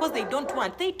these things because they don't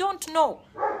want. They don't know.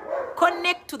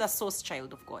 Connect to the source,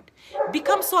 child of God.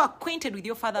 Become so acquainted with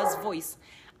your Father's voice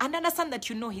and understand that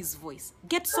you know his voice.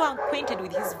 Get so acquainted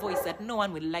with his voice that no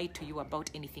one will lie to you about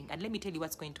anything. And let me tell you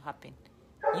what's going to happen.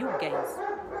 You guys,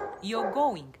 you're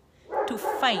going to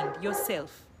find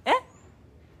yourself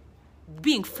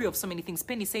being free of so many things.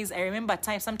 Penny says, I remember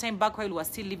sometime back while we were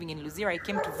still living in Luzira, I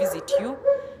came to visit you.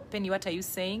 Penny, what are you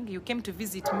saying? You came to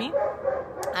visit me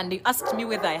and you asked me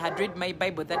whether I had read my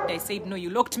Bible that day. I said, no, you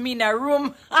locked me in a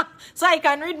room so I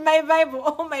can read my Bible.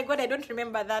 Oh my God, I don't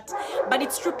remember that. But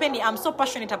it's true, Penny. I'm so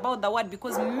passionate about the word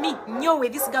because me,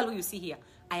 Nyowe, this girl who you see here,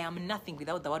 I am nothing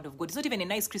without the word of God. It's not even a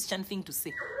nice Christian thing to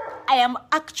say. I am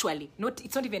actually,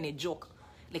 it's not even a joke.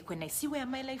 Like when I see where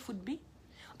my life would be,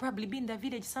 probably be in the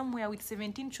village somewhere with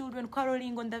 17 children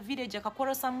quarreling on the village, like a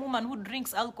quarrelsome woman who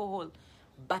drinks alcohol.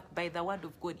 But by the word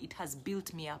of God, it has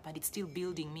built me up and it's still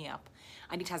building me up.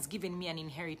 And it has given me an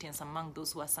inheritance among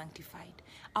those who are sanctified.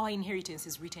 Our inheritance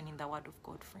is written in the word of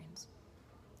God, friends.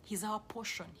 He's our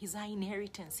portion. He's our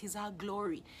inheritance. He's our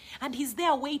glory. And he's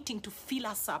there waiting to fill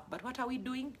us up. But what are we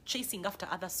doing? Chasing after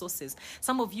other sources.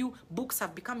 Some of you, books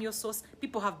have become your source.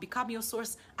 People have become your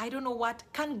source. I don't know what.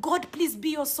 Can God please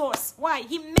be your source? Why?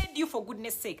 He made you for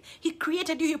goodness sake. He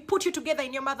created you. He put you together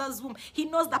in your mother's womb. He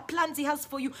knows the plans he has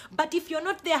for you. But if you're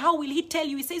not there, how will he tell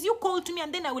you? He says, you call to me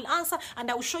and then I will answer and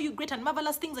I will show you great and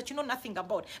marvelous things that you know nothing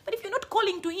about. But if you're not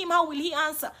calling to him, how will he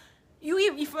answer?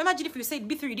 Imagine if you said,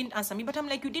 Bee3, you didn't answer me, but I'm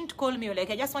like, you didn't call me, or like,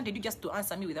 I just wanted you just to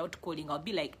answer me without calling. I'll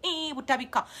be like,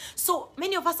 butabika. So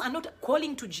many of us are not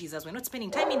calling to Jesus. We're not spending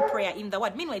time in prayer, in the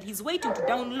word. Meanwhile, he's waiting to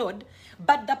download,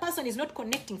 but the person is not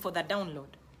connecting for the download.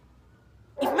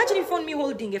 Imagine if you found me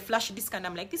holding a flash disk and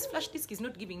I'm like, this flash disk is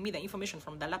not giving me the information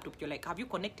from the laptop. You're like, have you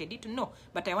connected it? No,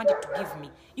 but I want it to give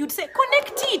me. You'd say,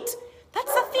 connect it.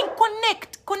 That's the thing.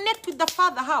 Connect with the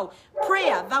Father. How?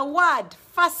 Prayer, the word,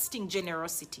 fasting,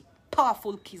 generosity.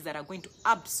 Powerful keys that are going to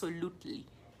absolutely,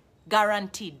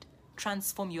 guaranteed,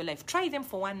 transform your life. Try them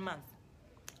for 1 month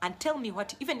and tell me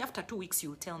what, even after 2 weeks,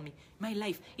 you'll tell me, my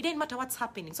life, it doesn't matter what's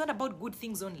happening. It's not about good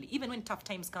things only. Even when tough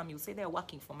times come, you'll say they're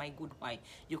working for my good. Why?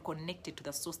 You're connected to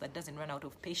the source that doesn't run out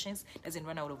of patience, doesn't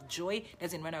run out of joy,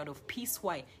 doesn't run out of peace.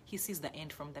 Why? He sees the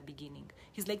end from the beginning.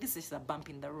 He's like, this is just a bump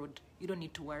in the road. You don't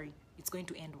need to worry. It's going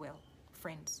to end well.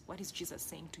 Friends, what is Jesus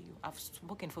saying to you? I've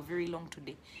spoken for very long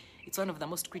today. It's one of the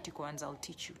most critical ones I'll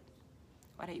teach you.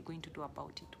 What are you going to do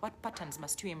about it? What patterns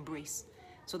must you embrace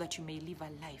so that you may live a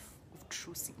life of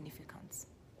true significance?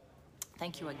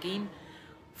 Thank you again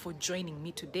for joining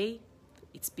me today.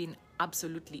 It's been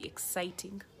absolutely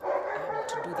exciting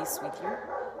to do this with you.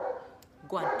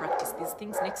 go and practice these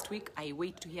things. Next week, I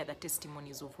wait to hear the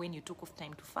testimonies of when you took off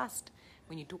time to fast,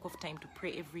 when you took off time to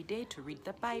pray every day, to read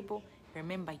the Bible.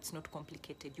 Remember, it's not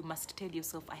complicated. You must tell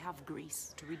yourself, I have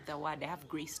grace to read the word. I have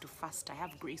grace to fast. I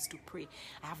have grace to pray.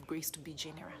 I have grace to be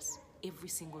generous every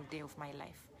single day of my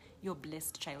life. You're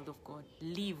blessed, child of God.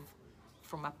 Live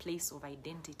from a place of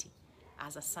identity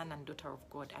as a son and daughter of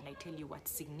God. And I tell you what,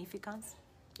 significance,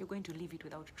 you're going to live it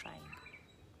without trying,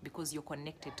 because you're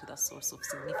connected to the source of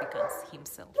significance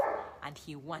himself, and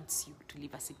he wants you to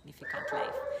live a significant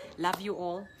life. Love you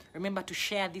all. Remember to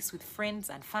share this with friends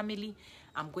and family.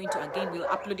 I'm going to, again, we'll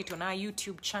upload it on our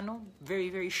YouTube channel very,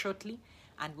 very shortly,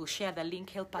 and we'll share the link.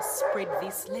 Help us spread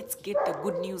this. Let's get the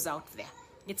good news out there.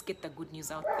 Let's get the good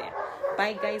news out there.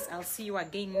 Bye, guys. I'll see you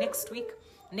again next week.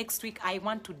 Next week, I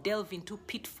want to delve into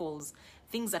pitfalls,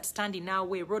 things that stand in our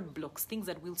way, roadblocks, things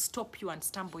that will stop you and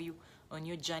stumble you on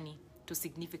your journey to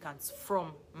significance,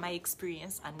 from my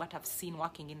experience and what I've seen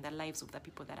working in the lives of the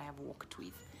people that I have walked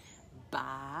with.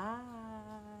 Bye.